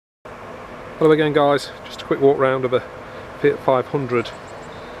Hello again guys, just a quick walk round of a Fiat 500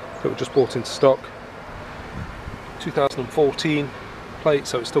 that we just bought into stock. 2014 plate,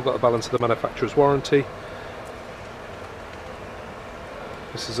 so it's still got the balance of the manufacturer's warranty.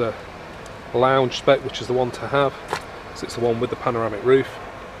 This is a lounge spec, which is the one to have, so it's the one with the panoramic roof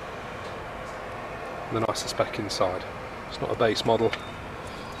and the nicer spec inside. It's not a base model.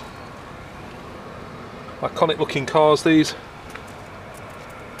 Iconic looking cars these.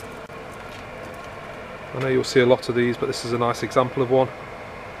 I know you'll see a lot of these, but this is a nice example of one.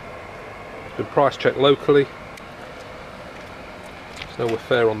 It's been price checked locally. There's nowhere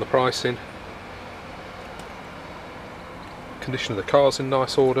fair on the pricing. Condition of the car's in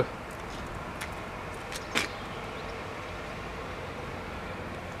nice order.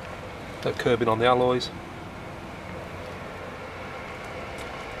 No curbing on the alloys.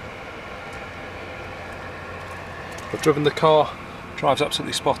 I've driven the car, drives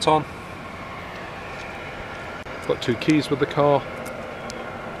absolutely spot on. Got 2 keys with the car.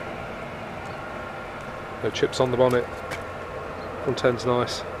 No chips on the bonnet. Front end's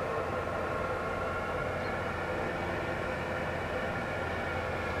nice.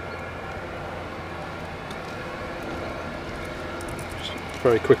 Just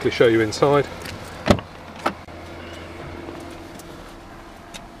very quickly show you inside.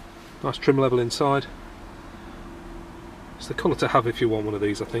 Nice trim level inside. It's the colour to have if you want one of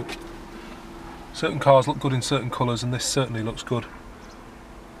these, I think. Certain cars look good in certain colours, and this certainly looks good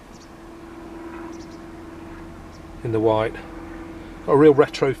in the white. Got a real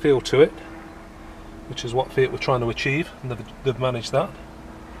retro feel to it, which is what Fiat were trying to achieve, and they've managed that.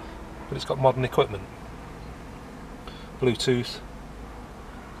 But it's got modern equipment. Bluetooth.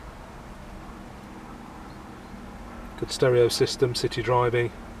 Good stereo system, city driving.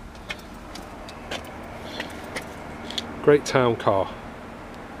 Great town car.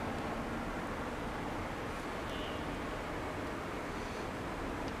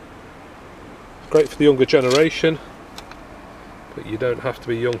 Great for the younger generation, but you don't have to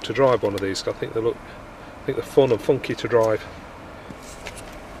be young to drive one of these. I think they're fun and funky to drive.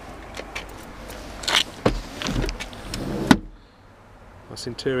 Nice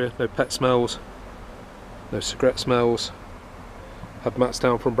interior, no pet smells, no cigarette smells. Had mats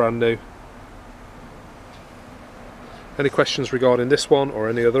down from brand new. Any questions regarding this one or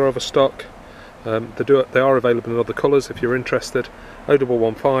any other stock? They are available in other colours if you're interested.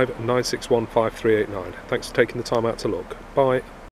 0115 961 5389. Thanks for taking the time out to look. Bye.